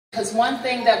Because one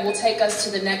thing that will take us to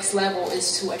the next level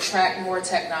is to attract more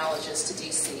technologists to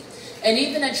DC. And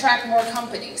even attract more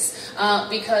companies.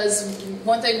 Because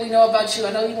one thing we know about you,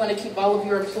 I know you want to keep all of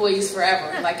your employees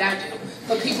forever, like I do.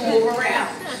 But people move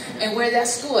around. And where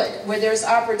that's good, where there's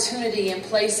opportunity and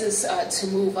places to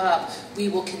move up, we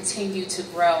will continue to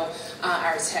grow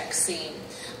our tech scene.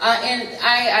 And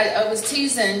I was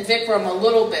teasing Vikram a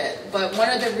little bit, but one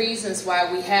of the reasons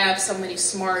why we have so many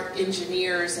smart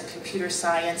engineers and computer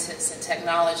scientists and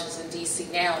technologists in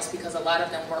DC now is because a lot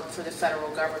of them work for the federal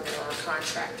government or are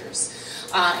contractors.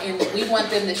 And we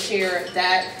want them to share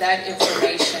that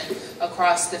information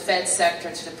across the Fed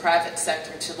sector to the private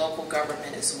sector to local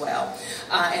government as well.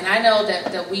 And I know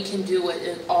that we can do it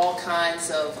in all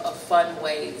kinds of fun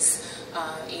ways.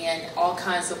 And all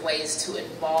kinds of ways to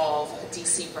involve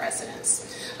DC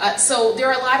residents. So there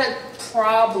are a lot of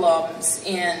problems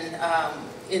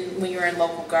when you're in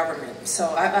local government.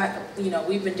 So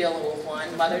we've been dealing with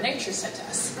one. Mother Nature sent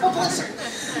us a blizzard,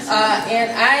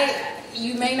 and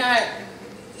you may not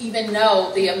even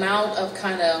know the amount of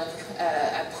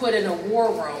I put in a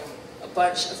war room a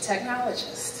bunch of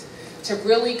technologists to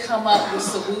really come up with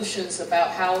solutions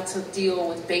about how to deal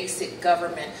with basic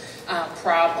government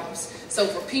problems. So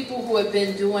for people who have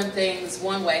been doing things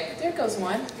one way, there goes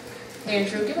one.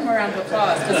 Andrew, give him a round of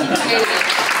applause because he created it.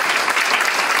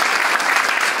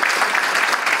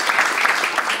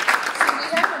 So we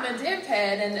have him in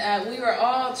DevPad, and we were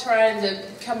all trying to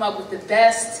come up with the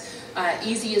best,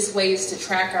 easiest ways to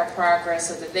track our progress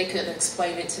so that they could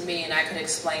explain it to me and I could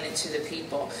explain it to the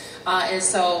people. And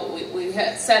so we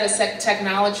had set a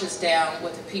technologist down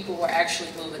with the people who are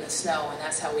actually moving the snow, and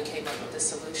that's how we came up with the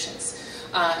solutions.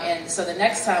 And so the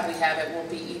next time we have it, we'll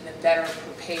be even better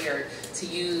prepared to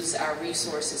use our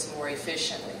resources more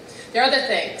efficiently. There are other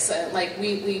things, like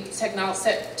we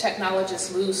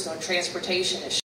technologists loose on transportation issues.